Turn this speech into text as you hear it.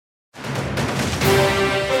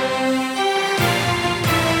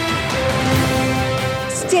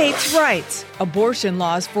States' rights. Abortion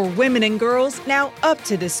laws for women and girls now up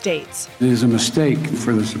to the states. It is a mistake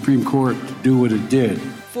for the Supreme Court to do what it did.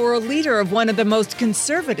 For a leader of one of the most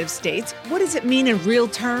conservative states, what does it mean in real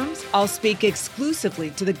terms? I'll speak exclusively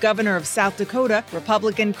to the governor of South Dakota,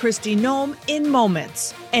 Republican Kristi Noem, in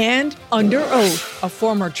moments. And under oath, a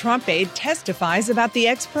former Trump aide testifies about the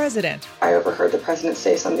ex-president. I overheard the president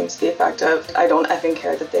say something to the effect of, "I don't effing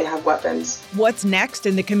care that they have weapons." What's next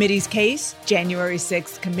in the committee's case? January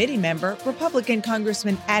 6th committee member, Republican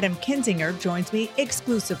Congressman Adam Kinzinger, joins me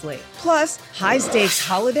exclusively. Plus, high-stakes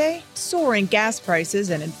holiday, soaring gas prices,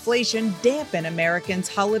 and inflation dampen Americans'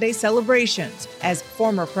 holiday celebrations as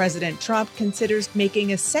former President Trump considers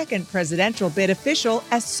making a second presidential bid official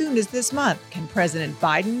as soon as this month. Can President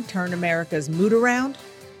Biden turn America's mood around?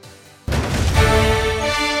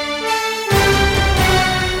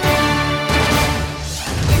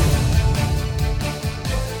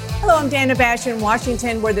 Hello, I'm Dana Bash in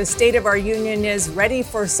Washington, where the State of our Union is ready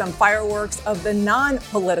for some fireworks of the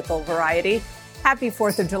non-political variety. Happy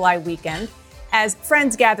 4th of July weekend. As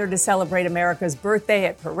friends gather to celebrate America's birthday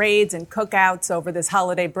at parades and cookouts over this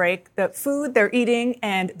holiday break, the food they're eating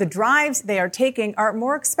and the drives they are taking are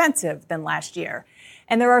more expensive than last year.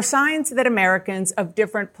 And there are signs that Americans of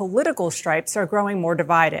different political stripes are growing more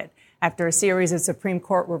divided after a series of Supreme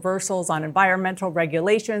Court reversals on environmental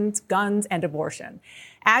regulations, guns, and abortion.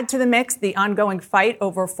 Add to the mix the ongoing fight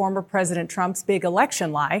over former President Trump's big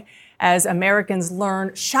election lie as Americans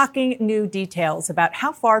learn shocking new details about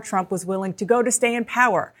how far Trump was willing to go to stay in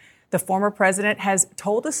power. The former president has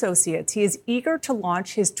told associates he is eager to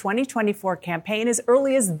launch his 2024 campaign as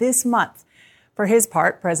early as this month. For his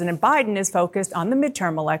part, President Biden is focused on the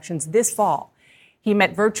midterm elections this fall. He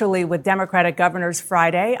met virtually with Democratic governors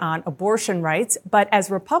Friday on abortion rights, but as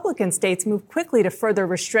Republican states move quickly to further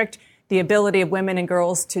restrict the ability of women and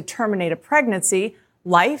girls to terminate a pregnancy,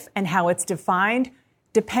 life and how it's defined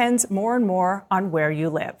depends more and more on where you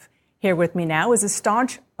live. Here with me now is a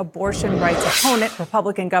staunch abortion rights opponent,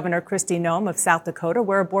 Republican Governor Kristi Noem of South Dakota,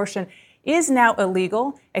 where abortion is now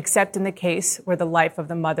illegal, except in the case where the life of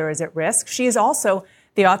the mother is at risk. She is also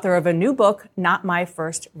the author of a new book, Not My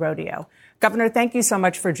First Rodeo. Governor, thank you so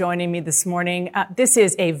much for joining me this morning. This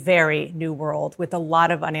is a very new world with a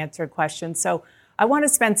lot of unanswered questions. So I want to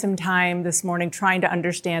spend some time this morning trying to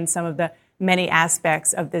understand some of the many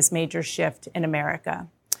aspects of this major shift in America.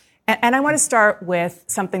 And I want to start with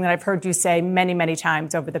something that I've heard you say many, many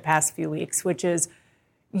times over the past few weeks, which is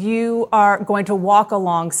you are going to walk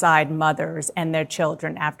alongside mothers and their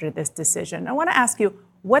children after this decision. I want to ask you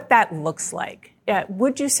what that looks like.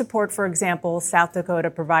 Would you support, for example, South Dakota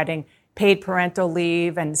providing paid parental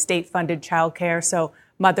leave and state-funded childcare so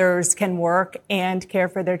mothers can work and care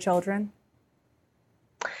for their children?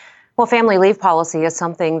 Well, family leave policy is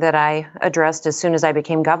something that I addressed as soon as I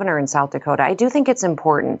became governor in South Dakota. I do think it's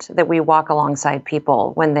important that we walk alongside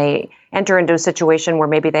people when they enter into a situation where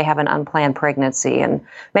maybe they have an unplanned pregnancy. And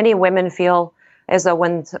many women feel as though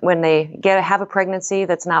when they have a pregnancy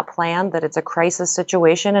that's not planned, that it's a crisis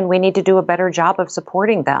situation, and we need to do a better job of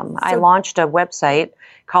supporting them. I launched a website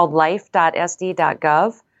called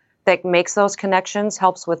life.sd.gov that makes those connections,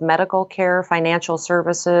 helps with medical care, financial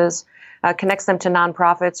services, connects them to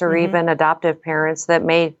nonprofits or even adoptive parents that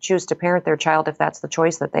may choose to parent their child if that's the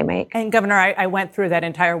choice that they make. And Governor, I went through that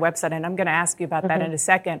entire website, and I'm going to ask you about that in a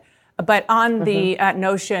second. But on the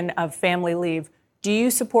notion of family leave, do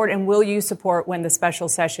you support and will you support when the special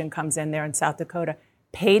session comes in there in South Dakota,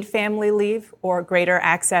 paid family leave or greater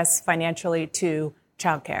access financially to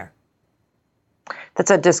childcare?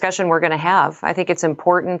 That's a discussion we're going to have. I think it's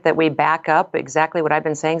important that we back up exactly what I've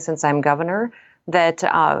been saying since I'm governor, that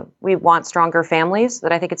we want stronger families,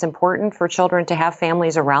 that I think it's important for children to have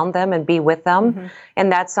families around them and be with them.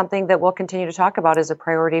 And that's something that we'll continue to talk about as a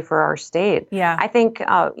priority for our state. Yeah. I think,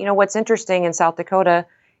 what's interesting in South Dakota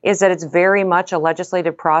is that it's very much a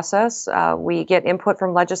legislative process. We get input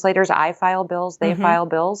from legislators. I file bills, they file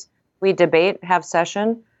bills. We debate, have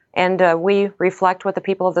session, and we reflect what the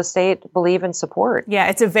people of the state believe and support. Yeah,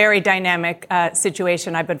 it's a very dynamic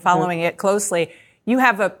situation. I've been following it closely. You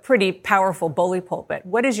have a pretty powerful bully pulpit.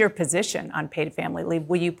 What is your position on paid family leave?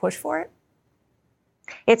 Will you push for it?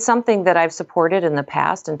 It's something that I've supported in the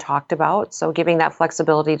past and talked about, so giving that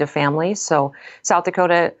flexibility to families. So South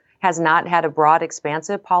Dakota has not had a broad,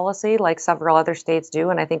 expansive policy like several other states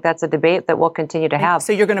do, and I think that's a debate that we'll continue to have.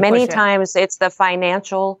 So you're going to push Many it. times it's the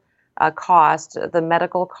financial cost, the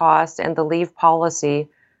medical cost, and the leave policy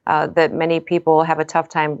that many people have a tough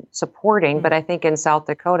time supporting, but I think in South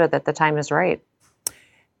Dakota that the time is right.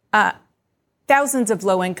 Thousands of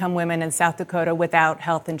low-income women in South Dakota without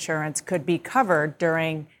health insurance could be covered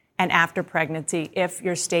during and after pregnancy if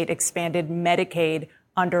your state expanded Medicaid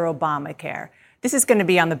under Obamacare. This is going to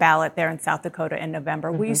be on the ballot there in South Dakota in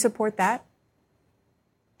November. Will you support that?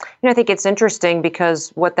 I think it's interesting because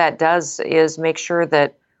what that does is make sure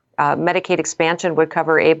that Medicaid expansion would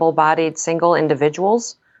cover able-bodied single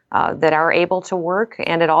individuals that are able to work,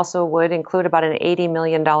 and it also would include about an $80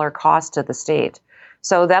 million cost to the state.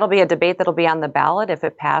 So that'll be a debate that'll be on the ballot. If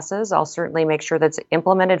it passes, I'll certainly make sure that's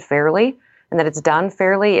implemented fairly and that it's done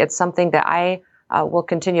fairly. It's something that I will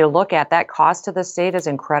continue to look at. That cost to the state is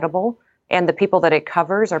incredible, and the people that it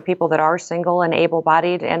covers are people that are single and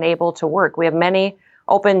able-bodied and able to work. We have many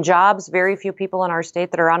open jobs, very few people in our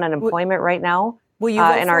state that are on unemployment right now.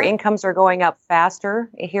 And our incomes are going up faster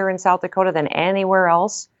here in South Dakota than anywhere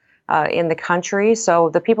else in the country. So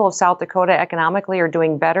the people of South Dakota economically are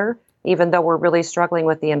doing better, even though we're really struggling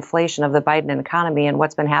with the inflation of the Biden economy and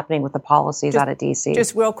what's been happening with the policies out of D.C.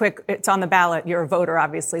 Just real quick, it's on the ballot. You're a voter,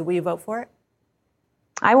 obviously. Will you vote for it?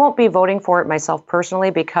 I won't be voting for it myself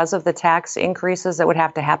personally because of the tax increases that would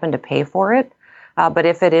have to happen to pay for it. But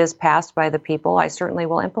if it is passed by the people, I certainly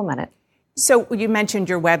will implement it. So you mentioned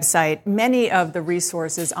your website. Many of the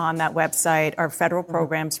resources on that website are federal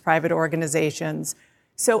programs, private organizations.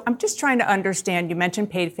 So I'm just trying to understand, you mentioned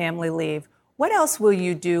paid family leave. What else will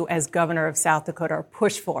you do as governor of South Dakota or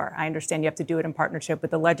push for? I understand you have to do it in partnership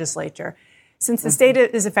with the legislature. Since the state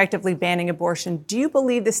is effectively banning abortion, do you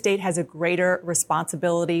believe the state has a greater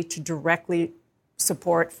responsibility to directly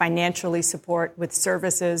support, financially support with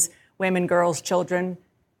services, women, girls, children?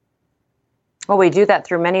 Well, we do that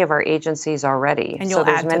through many of our agencies already. And so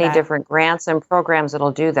there's many different grants and programs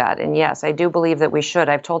that'll do that. And yes, I do believe that we should.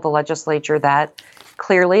 I've told the legislature that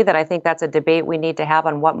clearly, that I think that's a debate we need to have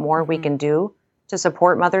on what more we can do to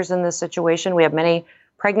support mothers in this situation. We have many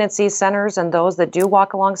pregnancy centers and those that do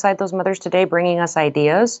walk alongside those mothers today, bringing us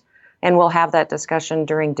ideas. And we'll have that discussion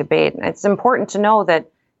during debate. It's important to know that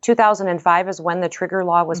 2005 is when the trigger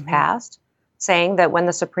law was passed, saying that when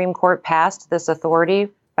the Supreme Court passed this authority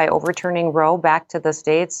by overturning Roe back to the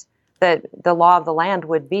states, that the law of the land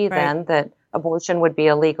would be then that abortion would be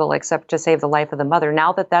illegal except to save the life of the mother.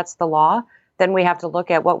 Now that that's the law, then we have to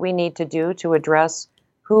look at what we need to do to address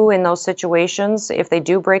who in those situations, if they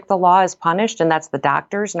do break the law, is punished, and that's the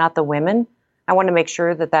doctors, not the women. I want to make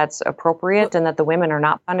sure that that's appropriate and that the women are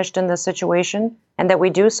not punished in this situation and that we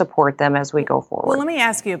do support them as we go forward. Well, let me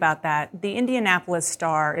ask you about that. The Indianapolis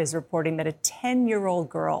Star is reporting that a 10-year-old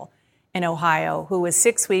girl in Ohio who was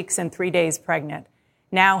 6 weeks and 3 days pregnant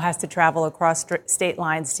now has to travel across state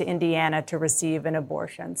lines to Indiana to receive an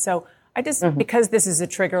abortion. So I just, because this is a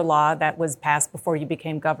trigger law that was passed before you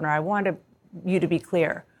became governor, I wanted you to be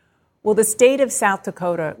clear. Will the state of South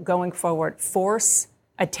Dakota going forward force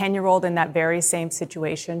a 10-year-old in that very same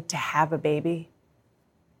situation to have a baby?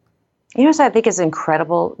 You know what I think is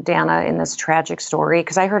incredible, Dana, in this tragic story,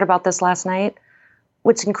 because I heard about this last night.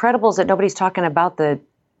 What's incredible is that nobody's talking about the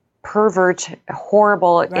pervert,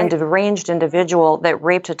 horrible, deranged individual that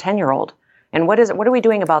raped a 10-year-old. And what are we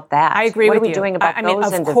doing about that? I agree with you. What are we doing about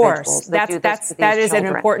those individuals? Of course, that is an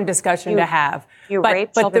important discussion to have. You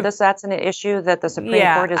rape children. That's an issue that the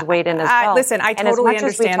Supreme Court has weighed in as well. Listen, I totally understand that. And as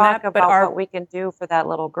much as we talk about what we can do for that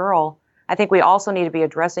little girl, I think we also need to be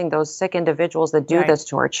addressing those sick individuals that do this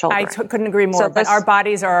to our children. I couldn't agree more. But our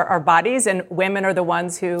bodies are our bodies, and women are the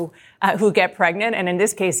ones who get pregnant. And in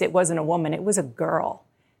this case, it wasn't a woman; it was a girl.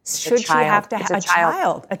 Should she have to have a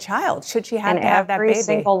child? A child. Should she have to have that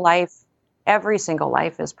baby? Every single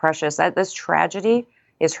life is precious. This tragedy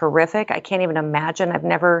is horrific. I can't even imagine. I've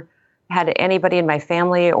never had anybody in my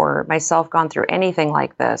family or myself gone through anything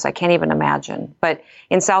like this. I can't even imagine. But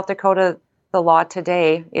in South Dakota, the law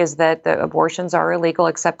today is that the abortions are illegal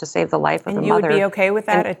except to save the life of the mother. And you would be okay with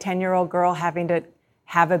that, a 10-year-old girl having to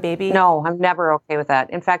have a baby? No, I'm never okay with that.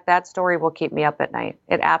 In fact, that story will keep me up at night.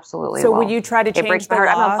 It absolutely will. So will you try to change the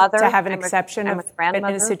law to have an exception in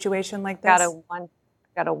a situation like this?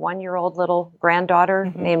 Got a 1-year-old little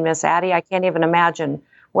granddaughter named Miss Addie. I can't even imagine.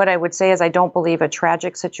 What I would say is I don't believe a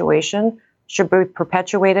tragic situation should be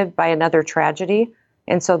perpetuated by another tragedy.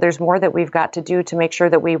 And so there's more that we've got to do to make sure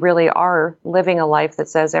that we really are living a life that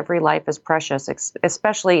says every life is precious,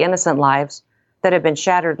 especially innocent lives that have been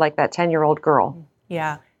shattered like that 10-year-old girl.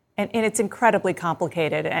 Yeah. And it's incredibly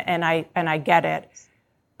complicated, and I get it.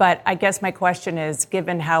 But I guess my question is,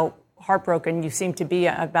 given how heartbroken you seem to be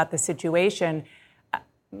about the situation,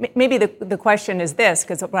 maybe the question is this,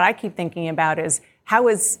 because what I keep thinking about is, how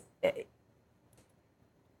is a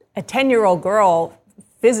 10-year-old girl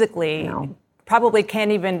physically probably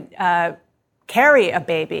can't even carry a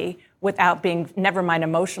baby without being, never mind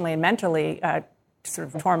emotionally and mentally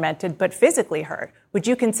sort of tormented, but physically hurt. Would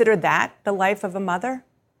you consider that the life of a mother?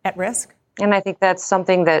 at risk? And I think that's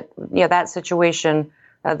something that, that situation,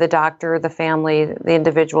 the doctor, the family, the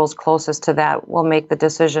individuals closest to that will make the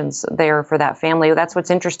decisions there for that family. That's what's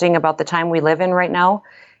interesting about the time we live in right now,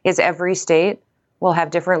 is every state will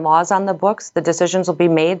have different laws on the books. The decisions will be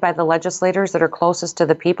made by the legislators that are closest to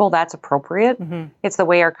the people. That's appropriate. Mm-hmm. It's the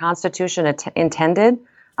way our Constitution intended.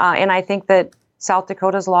 And I think that South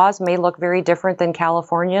Dakota's laws may look very different than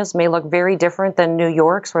California's, may look very different than New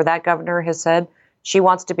York's, where that governor has said she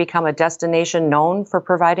wants to become a destination known for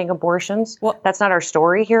providing abortions. Well, that's not our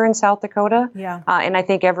story here in South Dakota. Yeah. And I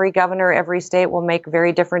think every governor, every state will make a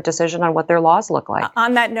very different decision on what their laws look like.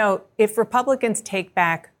 On that note, if Republicans take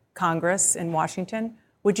back Congress in Washington,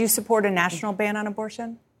 would you support a national ban on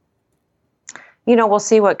abortion? We'll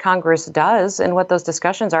see what Congress does and what those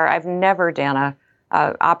discussions are. I've never, Dana,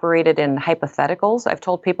 operated in hypotheticals. I've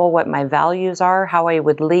told people what my values are, how I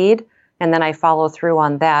would lead, and then I follow through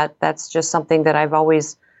on that. That's just something that I've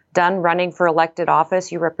always done. Running for elected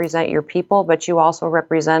office, you represent your people, but you also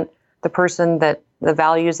represent the person that the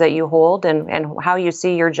values that you hold and how you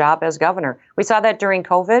see your job as governor. We saw that during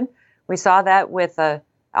COVID. We saw that with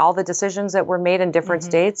all the decisions that were made in different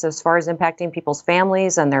states as far as impacting people's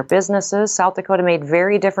families and their businesses. South Dakota made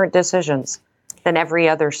very different decisions than every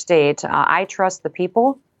other state. I trust the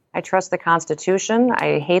people. I trust the Constitution.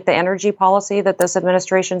 I hate the energy policy that this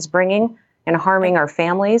administration's bringing and harming our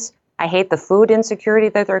families. I hate the food insecurity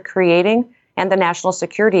that they're creating and the national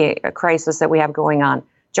security crisis that we have going on.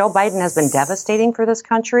 Joe Biden has been devastating for this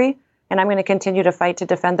country, and I'm going to continue to fight to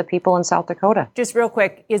defend the people in South Dakota. Just real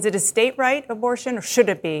quick, is it a state right abortion, or should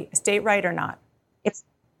it be a state right or not?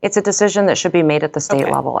 It's a decision that should be made at the state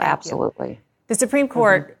level, absolutely. The Supreme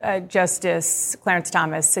Court Justice Clarence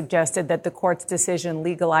Thomas suggested that the court's decision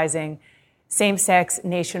legalizing same-sex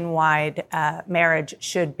nationwide marriage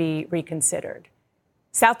should be reconsidered.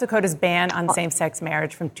 South Dakota's ban on same-sex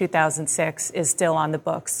marriage from 2006 is still on the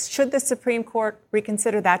books. Should the Supreme Court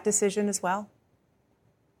reconsider that decision as well?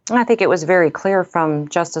 I think it was very clear from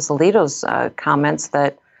Justice Alito's comments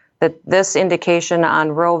that this indication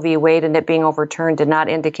on Roe v. Wade and it being overturned did not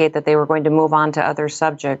indicate that they were going to move on to other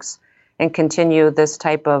subjects and continue this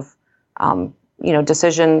type of,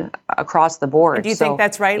 decision across the board. And do you think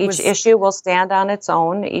that's right? Each issue will stand on its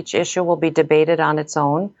own. Each issue will be debated on its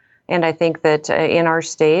own. And I think that in our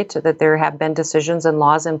state that there have been decisions and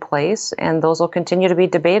laws in place, and those will continue to be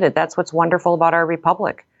debated. That's what's wonderful about our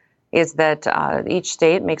republic, is that each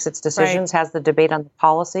state makes its decisions, has the debate on the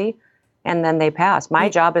policy, and then they pass. My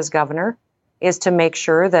job as governor is to make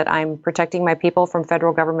sure that I'm protecting my people from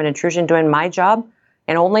federal government intrusion, doing my job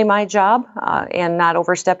and only my job, and not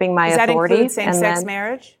overstepping my authority. Does that include same-sex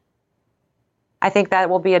marriage? I think that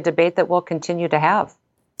will be a debate that we'll continue to have.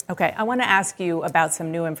 Okay, I want to ask you about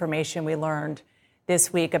some new information we learned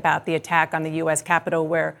this week about the attack on the U.S. Capitol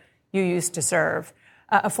where you used to serve.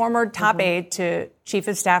 A former top aide to Chief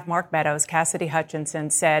of Staff Mark Meadows, Cassidy Hutchinson,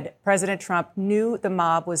 said President Trump knew the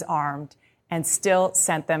mob was armed and still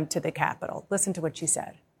sent them to the Capitol. Listen to what she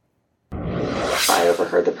said. I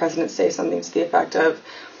overheard the president say something to the effect of,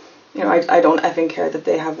 I don't effing care that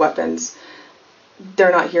they have weapons.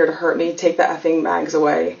 They're not here to hurt me. Take the effing mags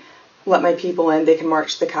away. Let my people in. They can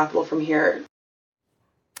march to the Capitol from here.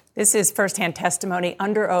 This is firsthand testimony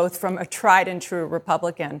under oath from a tried and true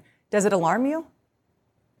Republican. Does it alarm you?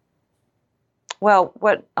 Well,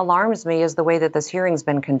 what alarms me is the way that this hearing's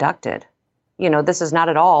been conducted. This is not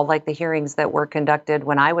at all like the hearings that were conducted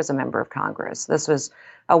when I was a member of Congress. This was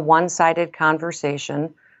a one-sided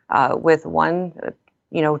conversation with one,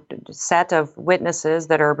 set of witnesses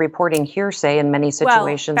that are reporting hearsay in many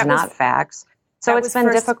situations, not facts. So it's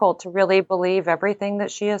been difficult to really believe everything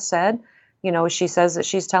that she has said. She says that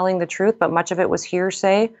she's telling the truth, but much of it was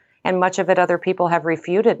hearsay. And much of it other people have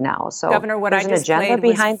refuted now. So Governor, what there's I an just agenda played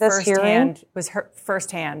behind this hearing. Was her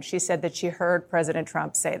firsthand. She said that she heard President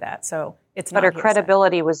Trump say that. So it's not. But her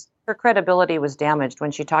credibility was damaged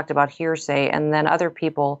when she talked about hearsay, and then other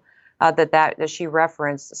people that she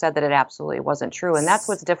referenced said that it absolutely wasn't true. And that's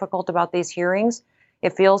what's difficult about these hearings.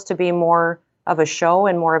 It feels to be more of a show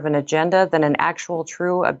and more of an agenda than an actual,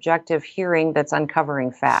 true, objective hearing that's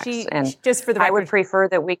uncovering facts. Just for the record, I would prefer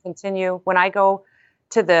that we continue. When I go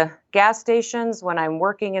to the gas stations, when I'm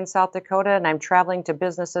working in South Dakota and I'm traveling to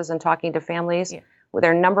businesses and talking to families,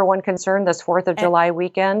 their number one concern this 4th of July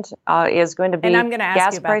weekend is going to be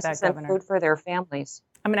gas prices and food for their families.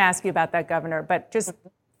 I'm going to ask you about that, Governor. But just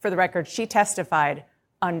for the record, she testified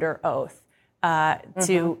under oath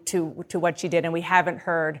to what she did, and we haven't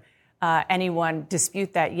heard anyone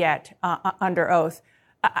dispute that yet under oath.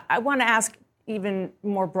 I want to ask even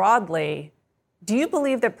more broadly, do you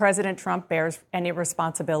believe that President Trump bears any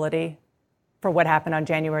responsibility for what happened on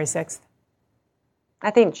January 6th? I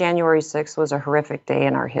think January 6th was a horrific day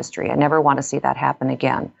in our history. I never want to see that happen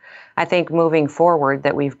again. I think moving forward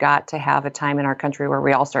that we've got to have a time in our country where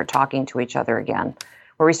we all start talking to each other again,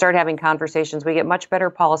 where we start having conversations. We get much better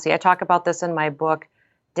policy. I talk about this in my book,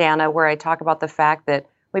 Dana, where I talk about the fact that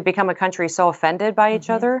we become a country so offended by each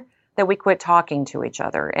other that we quit talking to each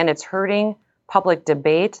other. And it's hurting public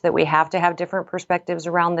debate that we have to have different perspectives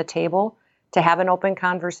around the table to have an open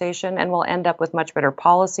conversation, and we'll end up with much better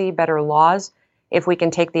policy, better laws, if we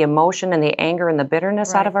can take the emotion and the anger and the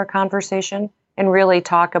bitterness out of our conversation and really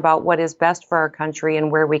talk about what is best for our country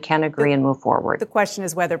and where we can agree and move forward. The question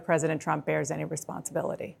is whether President Trump bears any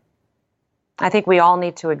responsibility. I think we all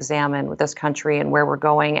need to examine this country and where we're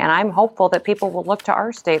going, and I'm hopeful that people will look to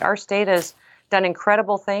our state. Our state has done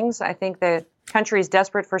incredible things. I think the country is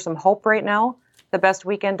desperate for some hope right now. The best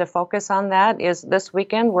weekend to focus on that is this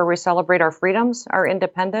weekend, where we celebrate our freedoms, our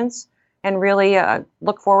independence, and really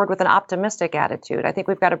look forward with an optimistic attitude. I think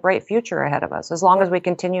we've got a bright future ahead of us as long as we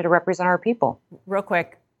continue to represent our people. Real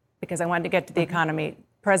quick, because I wanted to get to the economy.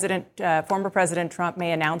 Former President Trump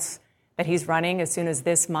may announce that he's running as soon as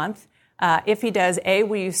this month. If he does, A,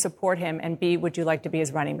 will you support him? And B, would you like to be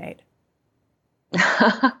his running mate?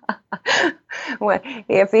 Well,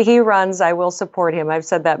 if he runs, I will support him. I've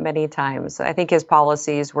said that many times. I think his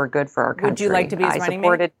policies were good for our country. Would you like to be his running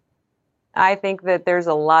mate? I think that there's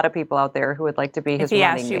a lot of people out there who would like to be his running mate.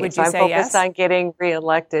 If he asked you, would so you I'm say focused yes? on getting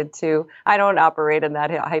reelected too. I don't operate in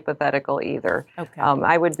that hypothetical either. Okay.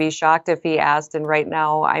 I would be shocked if he asked. And right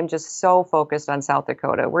now, I'm just so focused on South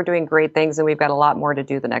Dakota. We're doing great things, and we've got a lot more to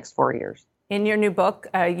do the next 4 years. In your new book,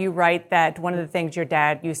 you write that one of the things your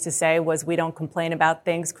dad used to say was, we don't complain about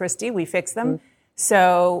things, Kristi, we fix them. Mm-hmm.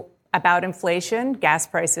 So about inflation, gas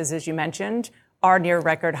prices, as you mentioned, are near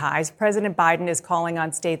record highs. President Biden is calling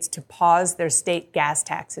on states to pause their state gas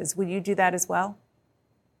taxes. Will you do that as well?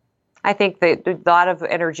 I think that a lot of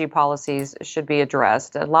energy policies should be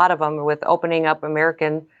addressed. A lot of them with opening up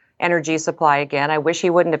American energy supply again. I wish he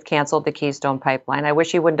wouldn't have canceled the Keystone Pipeline. I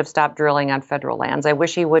wish he wouldn't have stopped drilling on federal lands. I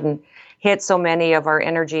wish he wouldn't hit so many of our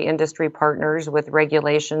energy industry partners with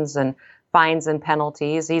regulations and fines and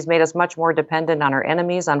penalties. He's made us much more dependent on our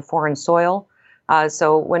enemies, on foreign soil.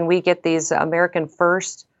 So when we get these American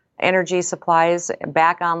first energy supplies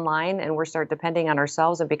back online and we start depending on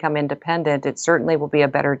ourselves and become independent, it certainly will be a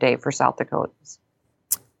better day for South Dakotans.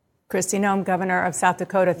 Kristi Noem, Governor of South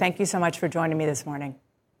Dakota, thank you so much for joining me this morning.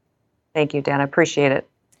 Thank you, Dan. I appreciate it.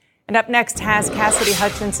 And up next, has Cassidy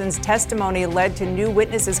Hutchinson's testimony led to new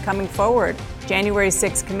witnesses coming forward? January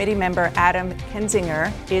 6th committee member Adam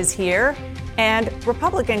Kinzinger is here. And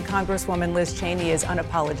Republican Congresswoman Liz Cheney is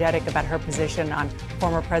unapologetic about her position on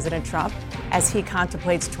former President Trump as he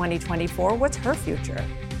contemplates 2024. What's her future?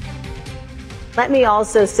 Let me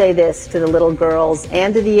also say this to the little girls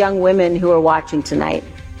and to the young women who are watching tonight.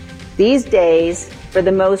 These days, for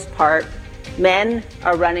the most part, men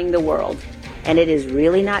are running the world, and it is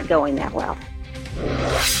really not going that well.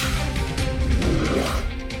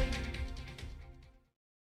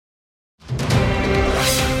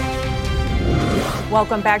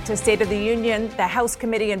 Welcome back to State of the Union. The House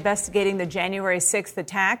committee investigating the January 6th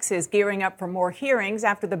attacks is gearing up for more hearings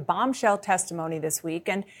after the bombshell testimony this week.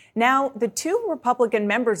 And now the two Republican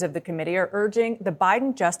members of the committee are urging the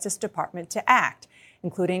Biden Justice Department to act,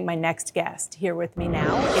 including my next guest. Here with me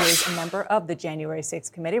now is a member of the January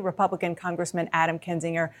 6th committee, Republican Congressman Adam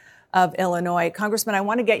Kinzinger of Illinois. Congressman, I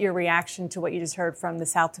want to get your reaction to what you just heard from the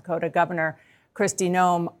South Dakota Governor, Kristi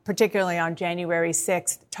Noem, particularly on January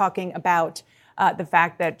 6th, talking about the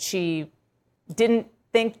fact that she didn't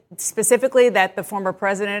think specifically that the former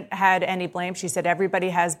president had any blame. She said everybody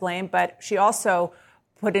has blame, but she also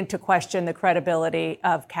put into question the credibility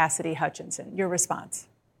of Cassidy Hutchinson. Your response?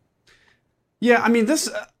 Yeah, I mean,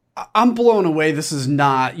 I'm blown away. This is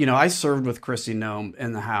not, I served with Kristi Noem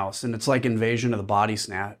in the House, and it's like Invasion of the Body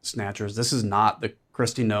Snatchers. This is not the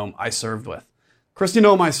Kristi Noem I served with. Kristi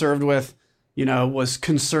Noem I served with, was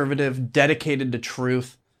conservative, dedicated to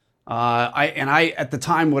truth. I at the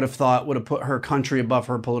time would have put her country above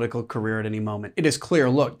her political career at any moment. It is clear.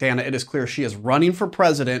 Look, Dana, it is clear she is running for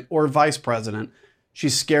president or vice president.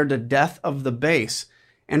 She's scared to death of the base.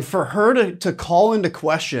 And for her to call into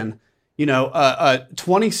question, a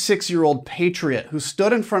 26-year-old patriot who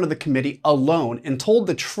stood in front of the committee alone and told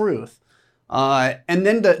the truth, and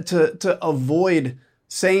then to avoid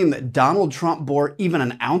saying that Donald Trump bore even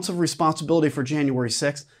an ounce of responsibility for January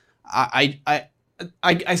 6th, I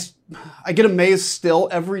get amazed still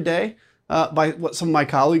every day by what some of my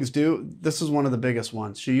colleagues do. This is one of the biggest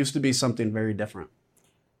ones. She used to be something very different.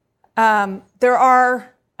 There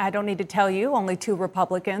are I don't need to tell you, only 2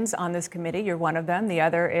 Republicans on this committee. You're one of them. The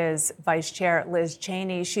other is Vice Chair Liz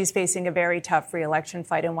Cheney. She's facing a very tough re-election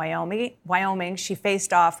fight in Wyoming. She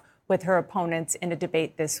faced off with her opponents in a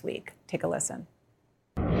debate this week. Take a listen.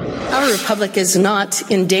 Our republic is not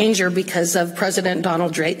in danger because of President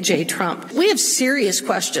Donald J. Trump. We have serious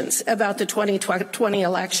questions about the 2020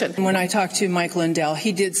 election. When I talked to Mike Lindell,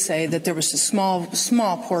 he did say that there was a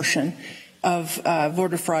small portion of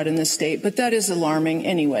voter fraud in this state, but that is alarming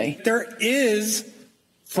anyway. There is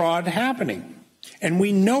fraud happening, and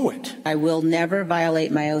we know it. I will never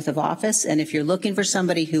violate my oath of office, and if you're looking for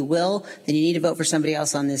somebody who will, then you need to vote for somebody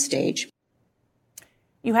else on this stage.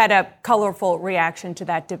 You had a colorful reaction to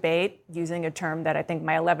that debate, using a term that I think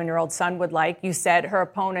my 11-year-old son would like. You said her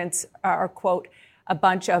opponents are, quote, a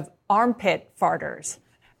bunch of armpit farters.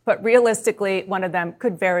 But realistically, one of them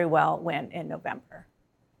could very well win in November.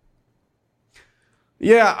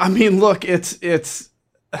 Yeah, I mean, look, it's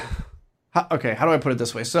okay, how do I put it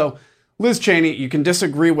this way? So Liz Cheney, you can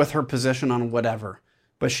disagree with her position on whatever,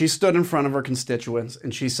 but she stood in front of her constituents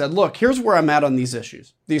and she said, look, here's where I'm at on these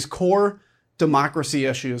issues, these core democracy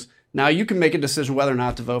issues. Now you can make a decision whether or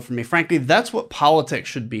not to vote for me. Frankly, that's what politics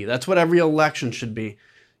should be. That's what every election should be.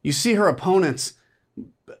 You see her opponents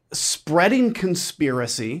spreading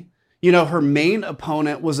conspiracy. You know, her main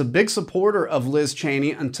opponent was a big supporter of Liz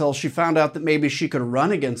Cheney until she found out that maybe she could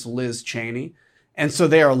run against Liz Cheney. And so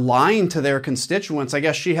they are lying to their constituents. I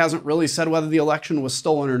guess she hasn't really said whether the election was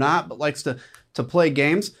stolen or not, but likes to play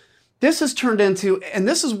games. This has turned into, and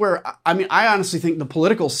this is where, I mean, I honestly think the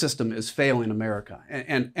political system is failing America.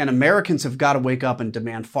 And Americans have got to wake up and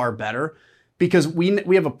demand far better, because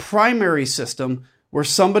we have a primary system where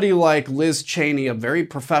somebody like Liz Cheney, a very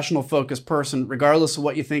professional, focused person, regardless of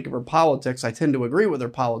what you think of her politics, I tend to agree with her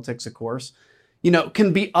politics, of course, you know,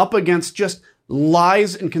 can be up against just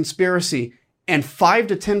lies and conspiracy, and 5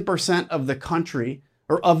 to 10% of the country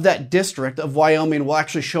or of that district of Wyoming will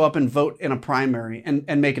actually show up and vote in a primary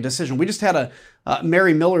and make a decision. We just had a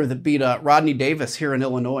Mary Miller that beat Rodney Davis here in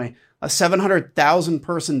Illinois, a 700,000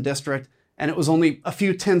 person district, and it was only a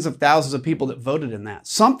few tens of thousands of people that voted in that.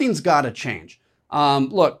 Something's got to change.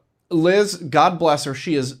 Look, Liz, God bless her,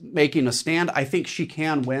 she is making a stand. I think she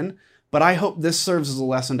can win, but I hope this serves as a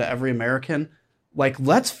lesson to every American. Like,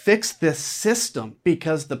 let's fix this system,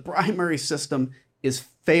 because the primary system is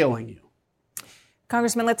failing you.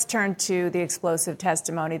 Congressman, let's turn to the explosive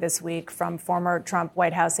testimony this week from former Trump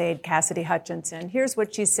White House aide Cassidy Hutchinson. Here's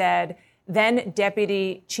what she said. Then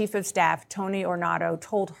Deputy Chief of Staff Tony Ornato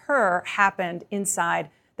told her happened inside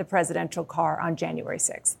the presidential car on January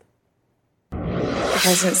 6th. The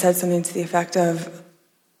president said something to the effect of,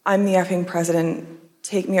 "I'm the effing president.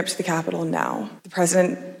 Take me up to the Capitol now." The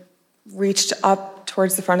president reached up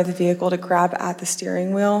towards the front of the vehicle to grab at the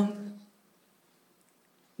steering wheel.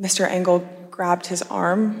 Mr. Engel grabbed his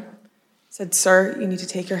arm, said, "Sir, you need to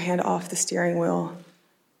take your hand off the steering wheel.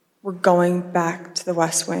 We're going back to the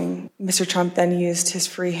West Wing." Mr. Trump then used his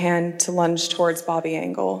free hand to lunge towards Bobby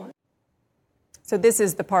Engel. So this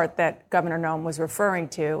is the part that Governor Noem was referring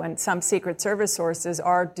to, and some Secret Service sources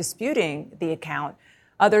are disputing the account.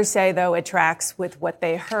 Others say, though, it tracks with what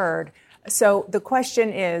they heard. So the question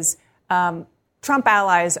is, Trump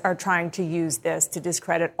allies are trying to use this to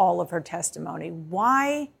discredit all of her testimony.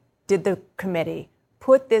 Why did the committee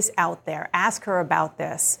put this out there, ask her about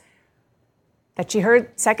this, that she heard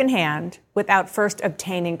secondhand without first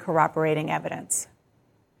obtaining corroborating evidence?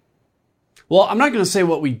 Well, I'm not going to say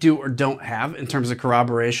what we do or don't have in terms of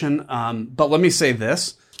corroboration, but let me say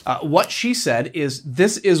this. What she said is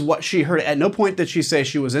this is what she heard. At no point did she say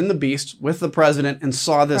she was in the Beast with the president and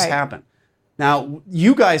saw this happen. Now,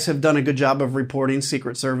 you guys have done a good job of reporting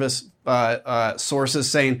Secret Service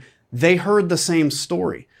sources saying they heard the same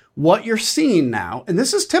story. What you're seeing now, and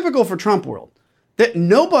this is typical for Trump world, that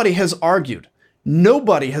nobody has argued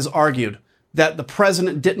that the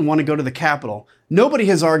president didn't want to go to the Capitol. Nobody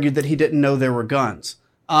has argued that he didn't know there were guns.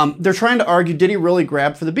 They're trying to argue, did he really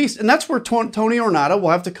grab for the Beast? And that's where Tony Ornato will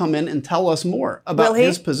have to come in and tell us more about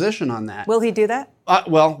his position on that. Will he do that?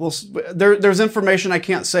 There's information I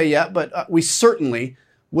can't say yet, but we certainly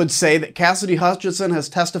would say that Cassidy Hutchinson has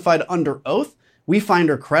testified under oath. We find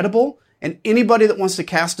her credible. And anybody that wants to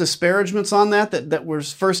cast disparagements on that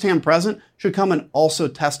was firsthand present should come and also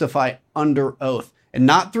testify under oath, and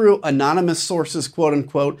not through anonymous sources, quote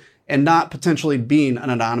unquote, and not potentially being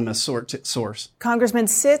an anonymous source. Congressman,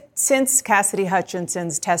 since Cassidy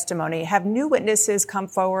Hutchinson's testimony, have new witnesses come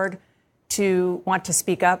forward to want to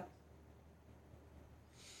speak up?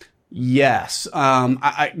 Yes.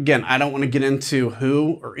 I don't want to get into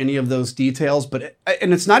who or any of those details, but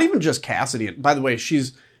and it's not even just Cassidy. By the way,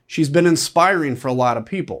 she's She's been inspiring for a lot of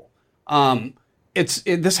people.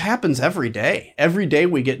 This happens every day. Every day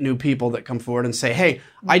we get new people that come forward and say, hey,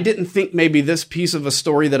 I didn't think maybe this piece of a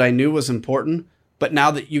story that I knew was important, but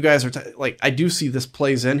now that you guys are I do see this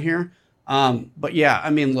plays in here. But yeah, I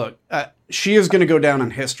mean, look, she is going to go down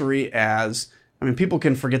in history as, I mean, people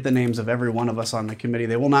can forget the names of every one of us on the committee.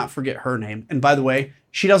 They will not forget her name. And by the way,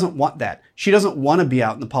 she doesn't want that. She doesn't want to be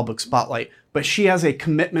out in the public spotlight, but she has a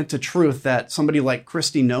commitment to truth that somebody like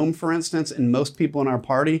Kristi Noem, for instance, and most people in our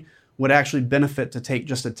party would actually benefit to take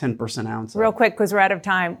just a 10% ounce. Real quick, because we're out of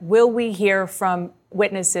time. Will we hear from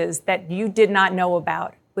witnesses that you did not know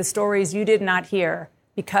about, with stories you did not hear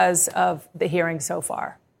because of the hearing so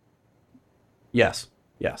far? Yes.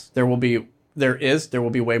 There will be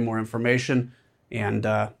way more information, and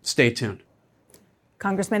stay tuned.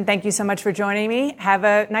 Congressman, thank you so much for joining me. Have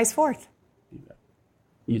a nice 4th.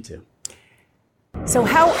 You too. So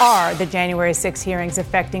how are the January 6 hearings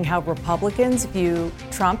affecting how Republicans view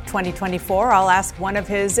Trump 2024? I'll ask one of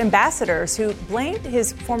his ambassadors who blamed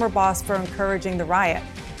his former boss for encouraging the riot.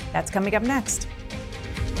 That's coming up next.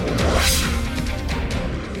 We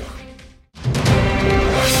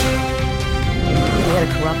had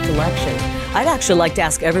a corrupt election. I'd actually like to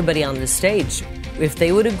ask everybody on this stage if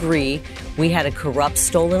they would agree we had a corrupt,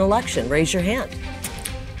 stolen election. Raise your hand.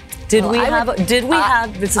 Did we have?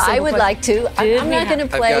 I would like to. I'm not going to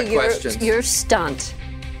play your stunt.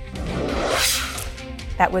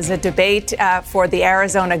 That was a debate for the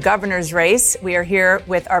Arizona governor's race. We are here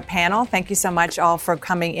with our panel. Thank you so much all for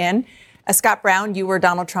coming in. Scott Brown, you were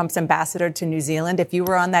Donald Trump's ambassador to New Zealand. If you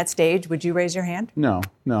were on that stage, would you raise your hand? No.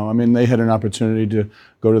 I mean, they had an opportunity to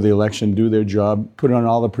go to the election, do their job, put on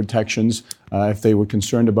all the protections. If they were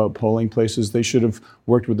concerned about polling places, they should have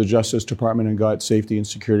worked with the Justice Department and got safety and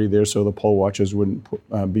security there so the poll watchers wouldn't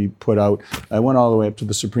be put out. I went all the way up to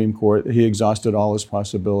the Supreme Court. He exhausted all his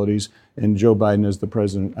possibilities. And Joe Biden is the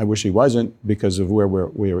president. I wish he wasn't, because of where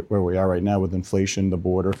we are right now with inflation, the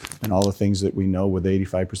border, and all the things that we know, with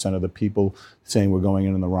 85% of the people saying we're going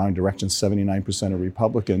in the wrong direction, 79% of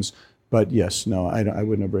Republicans. But yes, no, I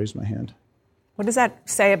wouldn't have raised my hand. What does that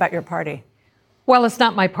say about your party? Well, it's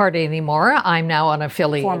not my party anymore. I'm now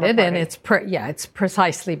unaffiliated, and it's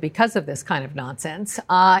precisely because of this kind of nonsense.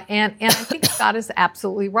 And I think Scott is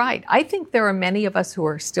absolutely right. I think there are many of us who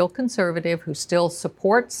are still conservative, who still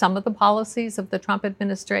support some of the policies of the Trump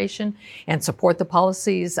administration and support the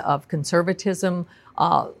policies of conservatism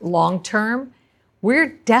long term. We're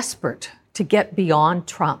desperate to get beyond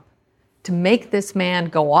Trump, to make this man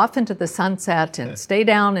go off into the sunset and stay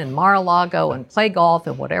down in Mar-a-Lago and play golf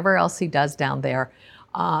and whatever else he does down there,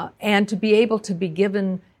 and to be able to be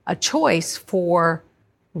given a choice for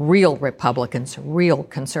real Republicans, real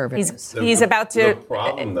conservatives. He's about to... The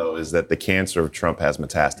problem, though, is that the cancer of Trump has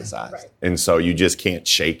metastasized. Right. And so you just can't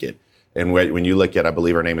shake it. And when you look at, I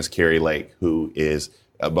believe her name is Carrie Lake, who is,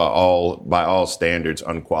 by all standards,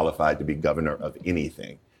 unqualified to be governor of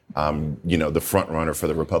anything. The front runner for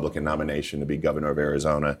the Republican nomination to be governor of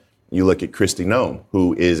Arizona. You look at Kristi Noem,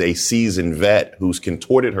 who is a seasoned vet who's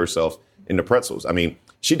contorted herself into pretzels. I mean,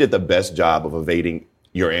 she did the best job of evading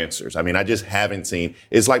your answers. I mean, I just haven't seen.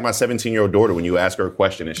 It's like my 17-year-old daughter when you ask her a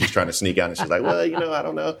question and she's trying to sneak out and she's like, well, I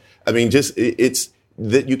don't know. I mean, it's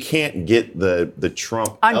that you can't get the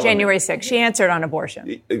Trump on element. January 6th. She answered on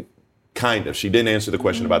abortion. Kind of. She didn't answer the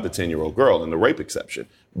question about the 10-year-old girl and the rape exception.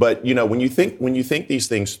 But, when you think these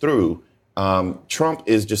things through, Trump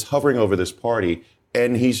is just hovering over this party,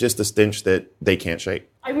 and he's just a stench that they can't shake.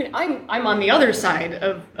 I mean, I'm on the other side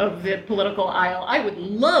of the political aisle. I would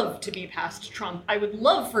love to be past Trump. I would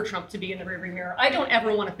love for Trump to be in the rearview mirror. I don't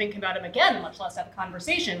ever want to think about him again, much less have a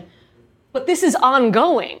conversation. But this is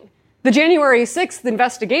ongoing. The January 6th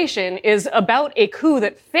investigation is about a coup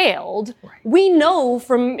that failed. Right. We know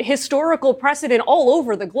from historical precedent all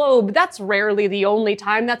over the globe, that's rarely the only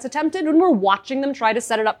time that's attempted, and we're watching them try to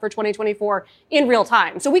set it up for 2024 in real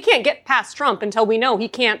time. So we can't get past Trump until we know he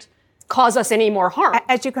can't cause us any more harm.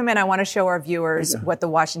 As you come in, I want to show our viewers what the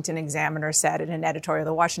Washington Examiner said in an editorial.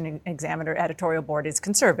 The Washington Examiner editorial board is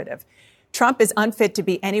conservative. Trump is unfit to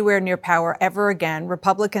be anywhere near power ever again.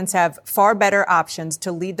 Republicans have far better options to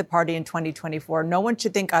lead the party in 2024. No one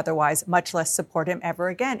should think otherwise, much less support him ever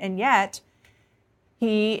again. And yet,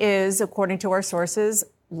 he is, according to our sources,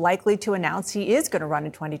 likely to announce he is going to run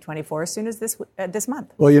in 2024 as soon as this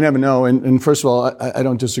month. Well, you never know. And first of all, I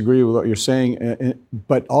don't disagree with what you're saying.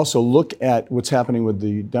 But also look at what's happening with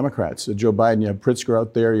the Democrats. Joe Biden, you have Pritzker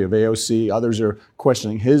out there, you have AOC. Others are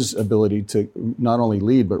questioning his ability to not only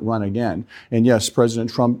lead, but run again. And yes, President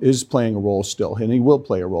Trump is playing a role still, and he will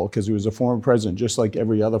play a role because he was a former president, just like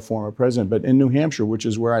every other former president. But in New Hampshire, which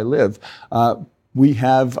is where I live,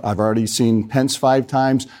 I've already seen Pence 5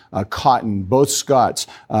 times, Cotton, both Scotts,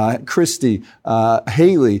 Kristi,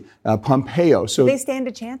 Haley, Pompeo. So do they stand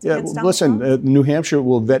a chance against Donald listen, Trump? New Hampshire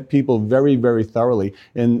will vet people very, very thoroughly.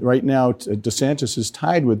 And right now, DeSantis is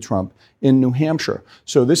tied with Trump in New Hampshire.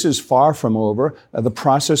 So this is far from over. The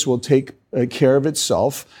process will take care of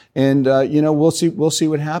itself. And, we'll see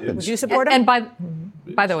what happens. Would you support him? And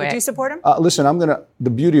by the way, would you support him? Listen, the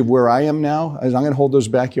beauty of where I am now is I'm going to hold those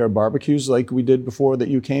backyard barbecues like we did before that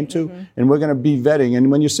you came to, and we're going to be vetting.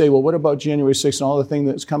 And when you say, well, what about January 6th and all the things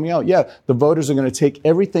that's coming out? Yeah, the voters are going to take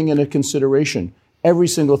everything into consideration, every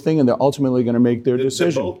single thing, and they're ultimately going to make their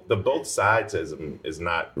decision. The both sidesism is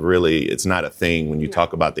not really, it's not a thing when you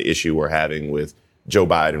talk about the issue we're having with Joe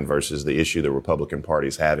Biden versus the issue the Republican Party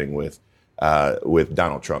is having with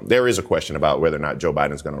Donald Trump. There is a question about whether or not Joe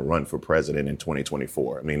Biden is going to run for president in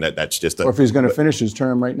 2024. I mean, that's just or if he's going to finish his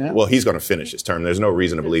term right now. Well, he's going to finish his term. There's no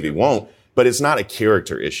reason to believe he won't. But it's not a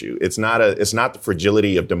character issue. It's not the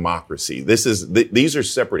fragility of democracy. These are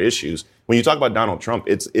separate issues. When you talk about Donald Trump,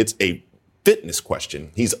 it's a fitness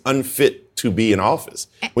question. He's unfit to be in office.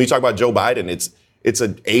 When you talk about Joe Biden, it's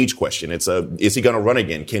an age question. Is he going to run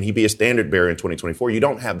again? Can he be a standard bearer in 2024? You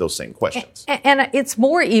don't have those same questions. And it's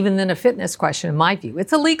more even than a fitness question, in my view.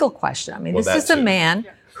 It's a legal question. I mean, this is a man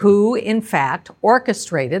who, in fact,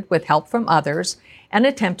 orchestrated, with help from others, an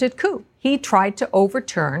attempted coup. He tried to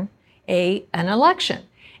overturn an election.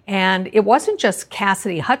 And it wasn't just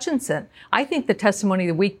Cassidy Hutchinson. I think the testimony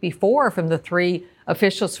the week before from the 3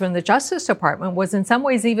 officials from the Justice Department was in some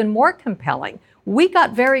ways even more compelling. We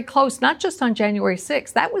got very close, not just on January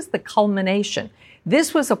 6th. That was the culmination.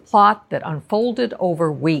 This was a plot that unfolded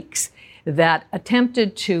over weeks, that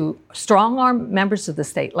attempted to strong-arm members of the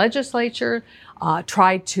state legislature,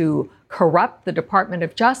 tried to corrupt the Department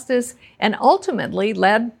of Justice, and ultimately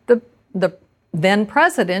led the then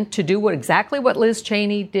president to do exactly what Liz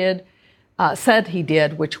Cheney said he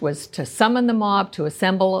did, which was to summon the mob, to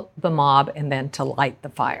assemble the mob, and then to light the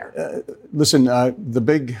fire. Listen,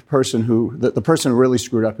 the person who really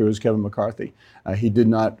screwed up here was Kevin McCarthy. He did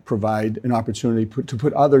not provide an opportunity to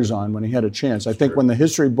put others on when he had a chance. I think when the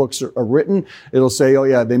history books are written, it'll say, oh,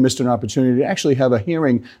 yeah, they missed an opportunity to actually have a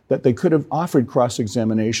hearing that they could have offered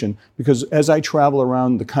cross-examination. Because as I travel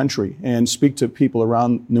around the country and speak to people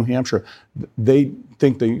around New Hampshire, they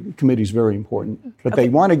think the committee is very important. But they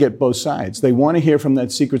want to get both sides. They want to hear from the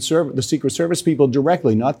Secret Service people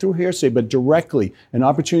directly, not through hearsay, but directly, an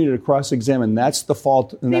opportunity to cross-examine. That's the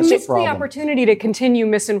fault, and that's the problem. They missed the opportunity to continue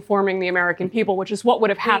misinforming the American people, which is what would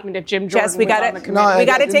have happened if Jim Jordan was on the committee. We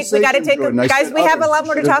got to take, guys, we have a lot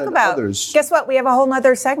more to talk about. Guess what? We have a whole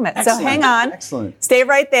other segment. Excellent. So hang on. Excellent. Stay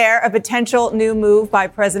right there. A potential new move by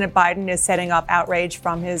President Biden is setting up outrage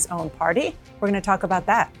from his own party. We're going to talk about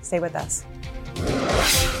that. Stay with us.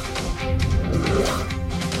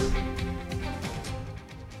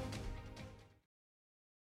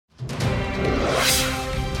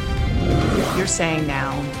 You're saying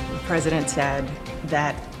now, the president said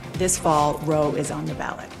that this fall Roe is on the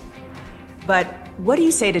ballot. But what do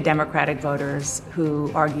you say to Democratic voters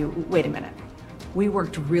who argue, wait a minute, we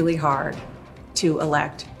worked really hard to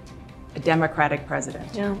elect a Democratic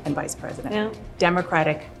president and vice president,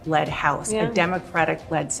 Democratic-led House, a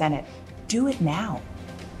Democratic-led Senate. Do it now.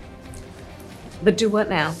 But do what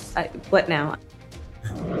now? What now?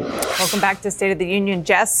 Welcome back to State of the Union.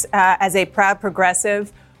 Jess, as a proud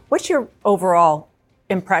progressive, what's your overall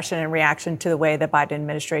impression and reaction to the way the Biden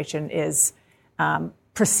administration is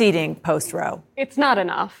proceeding post-Roe? It's not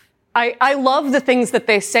enough. I love the things that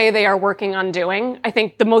they say they are working on doing. I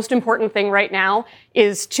think the most important thing right now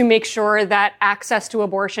is to make sure that access to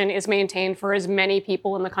abortion is maintained for as many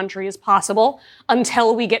people in the country as possible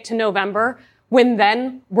until we get to November, when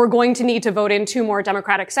then we're going to need to vote in 2 more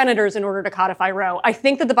Democratic senators in order to codify Roe. I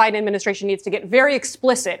think that the Biden administration needs to get very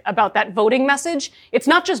explicit about that voting message. It's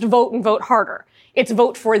not just vote and vote harder. It's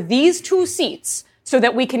vote for these 2 seats so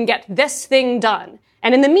that we can get this thing done.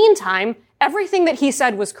 And in the meantime, everything that he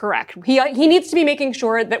said was correct. He needs to be making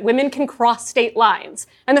sure that women can cross state lines.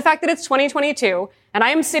 And the fact that it's 2022, and I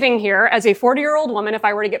am sitting here as a 40-year-old woman, if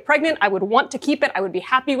I were to get pregnant, I would want to keep it. I would be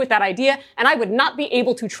happy with that idea. And I would not be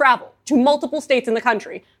able to travel to multiple states in the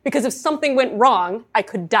country because if something went wrong, I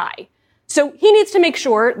could die. So he needs to make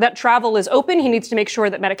sure that travel is open. He needs to make sure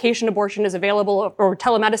that medication abortion is available or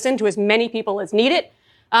telemedicine to as many people as need it.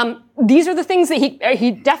 These are the things that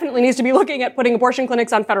he definitely needs to be looking at, putting abortion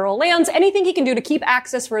clinics on federal lands, anything he can do to keep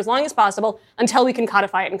access for as long as possible until we can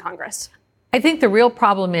codify it in Congress. I think the real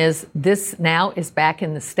problem is this now is back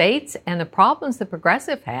in the states, and the problems the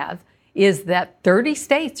progressive have is that 30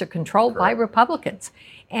 states are controlled by Republicans.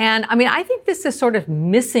 And I mean, I think this is sort of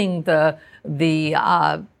missing the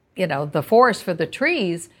forest for the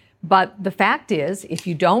trees. But the fact is, if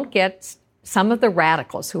you don't get some of the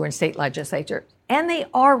radicals who are in state legislatures, and they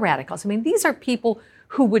are radicals. I mean, these are people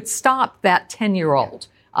who would stop that 10-year-old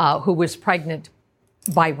who was pregnant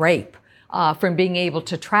by rape from being able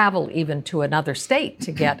to travel even to another state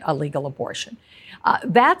to get a legal abortion.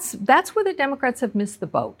 That's where the Democrats have missed the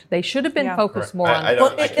boat. They should have been focused more on.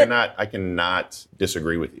 I cannot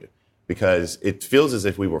disagree with you, because it feels as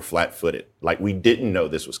if we were flat-footed, like we didn't know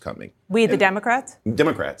this was coming. The Democrats?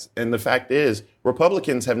 Democrats. And the fact is,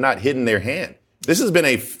 Republicans have not hidden their hand. This has been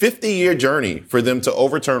a 50-year journey for them to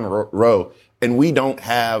overturn Roe, and we don't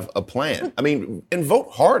have a plan. I mean, and vote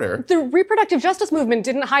harder. The reproductive justice movement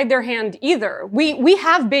didn't hide their hand either. We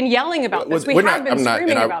have been yelling about this. We have been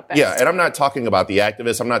screaming about this. Yeah, and I'm not talking about the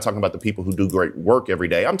activists. I'm not talking about the people who do great work every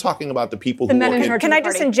day. I'm talking about the people who work in. Can I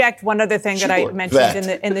just inject one other thing that I mentioned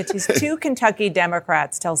in the two Kentucky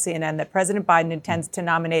Democrats tell CNN that President Biden intends to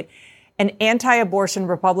nominate an anti-abortion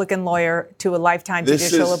Republican lawyer to a lifetime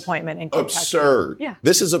judicial appointment in Kentucky. Absurd. Yeah.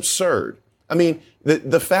 This is absurd. I mean,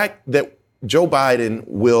 the fact that Joe Biden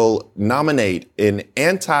will nominate an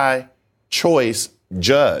anti-choice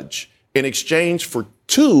judge in exchange for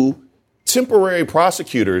 2 temporary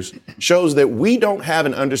prosecutors shows that we don't have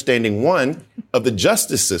an understanding, 1, of the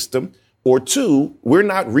justice system, or 2, we're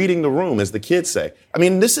not reading the room, as the kids say. I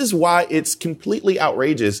mean, this is why it's completely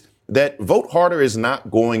outrageous that vote harder is not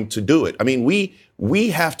going to do it. I mean, we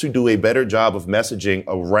have to do a better job of messaging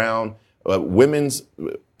around women's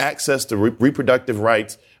access to reproductive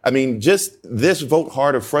rights. I mean, just this vote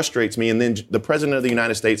harder frustrates me. And then the president of the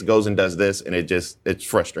United States goes and does this, and it's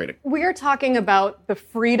frustrating. We are talking about the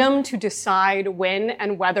freedom to decide when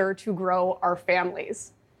and whether to grow our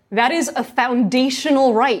families. That is a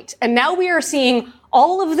foundational right. And now we are seeing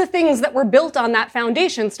all of the things that were built on that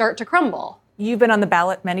foundation start to crumble. You've been on the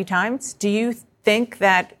ballot many times. Do you think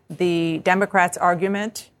that the Democrats'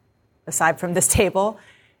 argument, aside from this table,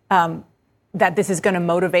 that this is going to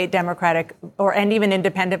motivate Democratic and even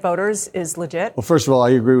independent voters is legit? Well, first of all,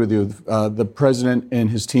 I agree with you. The president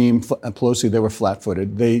and his team, Pelosi, they were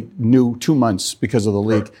flat-footed. They knew 2 months because of the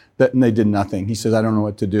leak, and they did nothing. He says, I don't know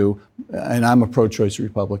what to do, and I'm a pro-choice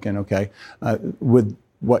Republican, okay? With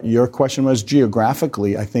what your question was,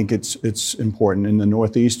 geographically, I think it's important. In the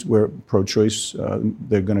Northeast, we're pro-choice.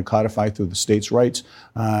 They're going to codify through the states' rights.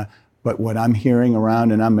 But what I'm hearing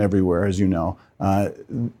around, and I'm everywhere, as you know,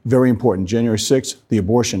 very important. January 6th, the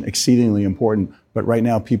abortion, exceedingly important. But right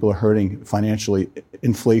now, people are hurting financially.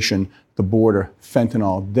 Inflation, the border,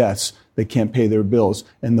 fentanyl, deaths. They can't pay their bills.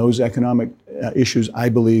 And those economic issues, I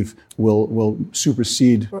believe, will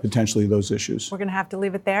supersede potentially those issues. We're going to have to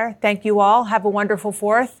leave it there. Thank you all. Have a wonderful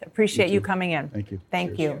 4th. Appreciate you coming in. Thank you.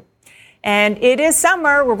 Thank you. And it is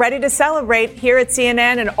summer. We're ready to celebrate here at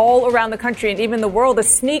CNN and all around the country and even the world. A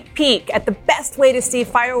sneak peek at the best way to see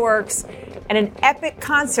fireworks and an epic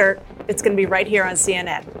concert that's going to be right here on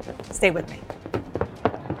CNN. Stay with me.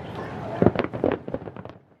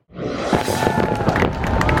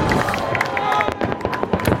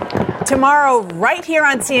 Tomorrow, right here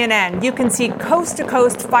on CNN, you can see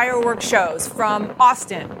coast-to-coast fireworks shows from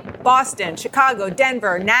Austin, Boston, Chicago,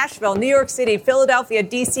 Denver, Nashville, New York City, Philadelphia,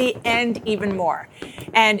 D.C., and even more.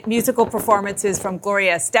 And musical performances from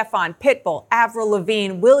Gloria Estefan, Pitbull, Avril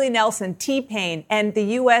Lavigne, Willie Nelson, T-Pain, and the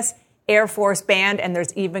U.S. Air Force Band, and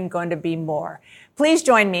there's even going to be more. Please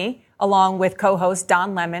join me, along with co-hosts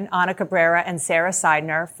Don Lemon, Ana Cabrera, and Sarah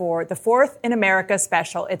Seidner, for the 4th in America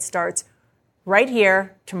special. It starts right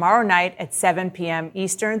here tomorrow night at 7 p.m.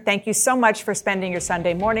 Eastern. Thank you so much for spending your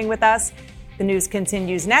Sunday morning with us. The news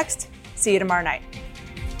continues next. See you tomorrow night.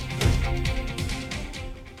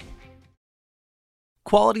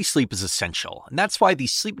 Quality sleep is essential, and that's why the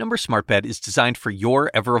Sleep Number Smart Bed is designed for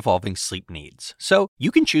your ever-evolving sleep needs. So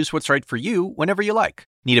you can choose what's right for you whenever you like.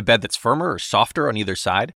 Need a bed that's firmer or softer on either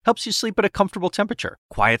side? Helps you sleep at a comfortable temperature.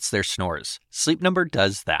 Quiets their snores. Sleep Number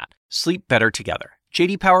does that. Sleep better together.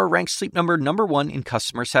 J.D. Power ranks Sleep Number #1 in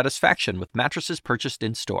customer satisfaction with mattresses purchased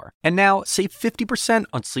in-store. And now, save 50%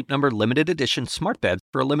 on Sleep Number limited edition smart beds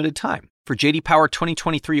for a limited time. For J.D. Power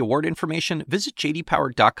 2023 award information, visit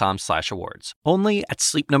jdpower.com/awards. Only at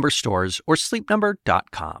Sleep Number stores or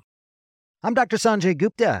sleepnumber.com. I'm Dr. Sanjay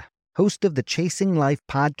Gupta, host of the Chasing Life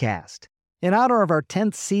podcast. In honor of our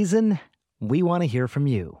 10th season, we want to hear from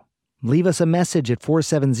you. Leave us a message at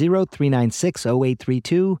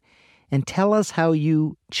 470-396-0832 and tell us how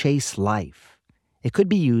you chase life. It could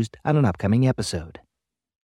be used on an upcoming episode.